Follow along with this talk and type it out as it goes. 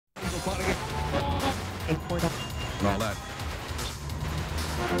And all that.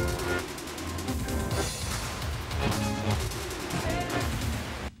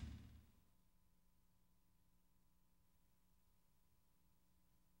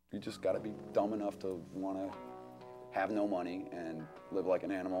 You just got to be dumb enough to want to have no money and live like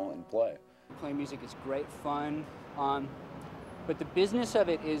an animal and play. Playing music is great fun, but the business of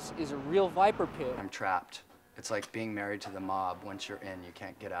it is a real viper pit. I'm trapped. It's like being married to the mob. Once you're in, you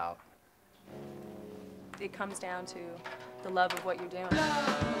can't get out. It comes down to the love of what you're doing.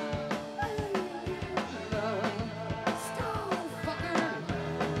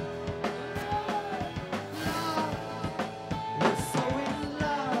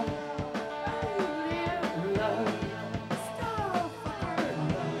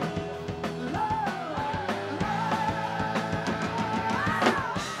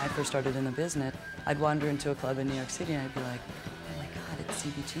 First started in the business, I'd wander into a club in New York City and I'd be like, oh my God, it's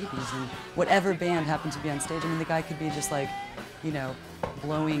CBGB's, and whatever band happened to be on stage, I mean, the guy could be just like, you know,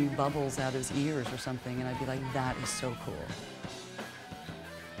 blowing bubbles out his ears or something, and I'd be like, that is so cool.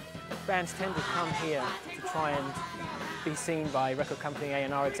 Bands tend to come here to try and be seen by record company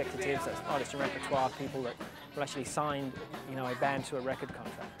A&R executives, that's artists and repertoire people that will actually sign, you know, a band to a record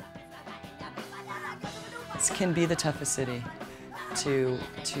contract. This can be the toughest city to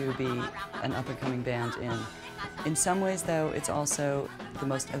be an up-and-coming band in. In some ways, though, it's also the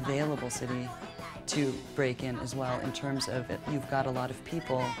most available city to break in as well, in terms of it. You've got a lot of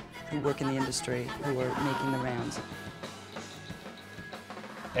people who work in the industry who are making the rounds.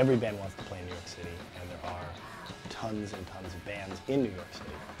 Every band wants to play in New York City, and there are tons and tons of bands in New York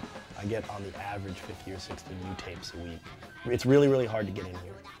City. I get on the average 50 or 60 new tapes a week. It's really, really hard to get in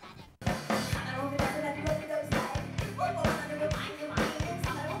here.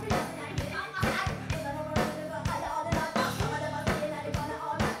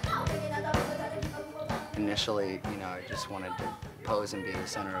 Initially, you know, I just wanted to pose and be the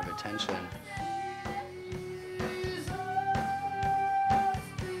center of attention.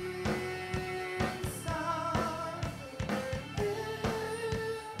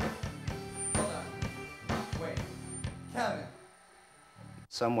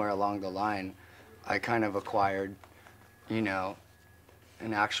 Somewhere along the line, I kind of acquired, you know,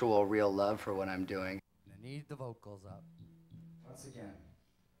 an actual real love for what I'm doing. I need the vocals up. Once again.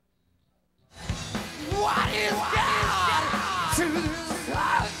 What is God to this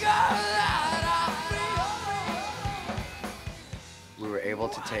that I feel? We were able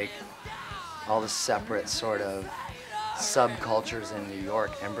to take all the separate sort of subcultures in New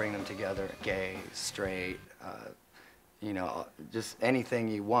York and bring them together. Gay, straight, you know, just anything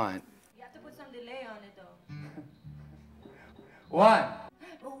you want. You have to put some delay on it though. One.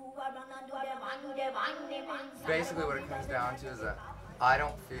 Basically what it comes down to is that I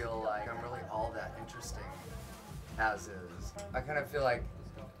don't feel like I'm really all that interesting as is. I kind of feel like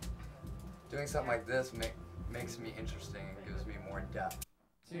doing something like this makes me interesting and gives me more depth.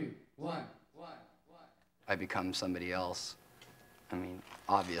 2, 1. I become somebody else. I mean,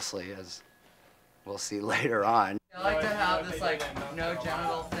 obviously, as we'll see later on. I like to have this like no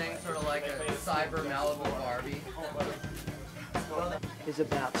genital thing, sort of like a cyber Malibu Barbie. It's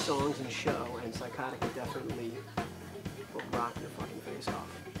about songs and show, and Psychotic definitely will rock your fucking face off.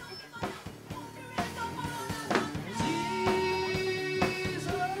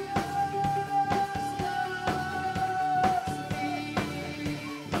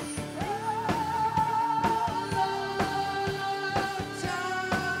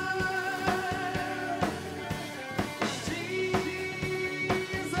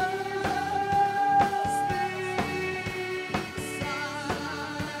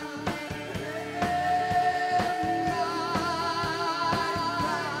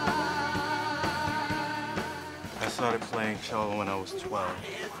 I started playing cello when I was 12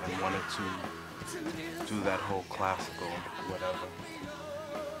 and wanted to do that whole classical whatever.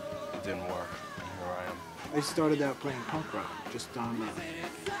 It didn't work, and here I am. I started out playing punk rock, just on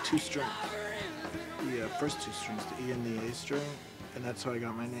 2 strings. The first 2 strings, the E and the A string, and that's how I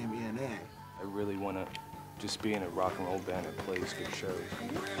got my name, E&A. I really want to just be in a rock and roll band that plays good shows.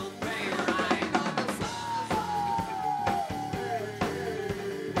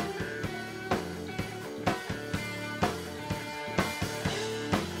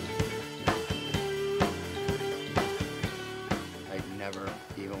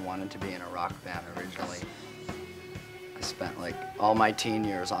 Wanted to be in a rock band originally. I spent like all my teen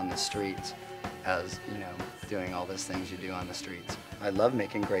years on the streets as, you know, doing all those things you do on the streets. I love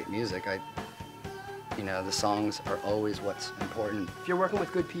making great music. You know, the songs are always what's important. If you're working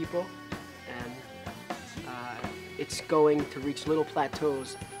with good people and it's going to reach little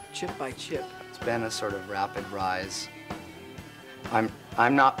plateaus chip by chip. It's been a sort of rapid rise.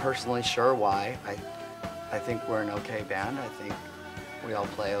 I'm not personally sure why. I think we're an okay band. I think we all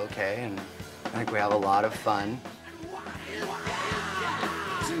play okay, and I think we have a lot of fun.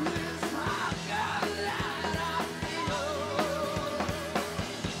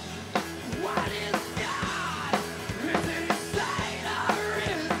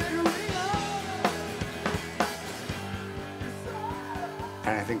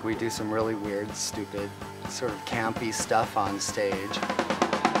 And I think we do some really weird, stupid, sort of campy stuff on stage.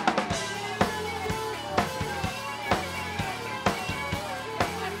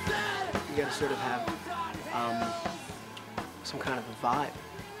 You gotta sort of have some kind of a vibe,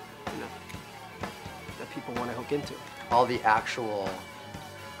 you know, that people want to hook into. All the actual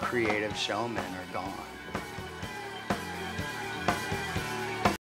creative showmen are gone.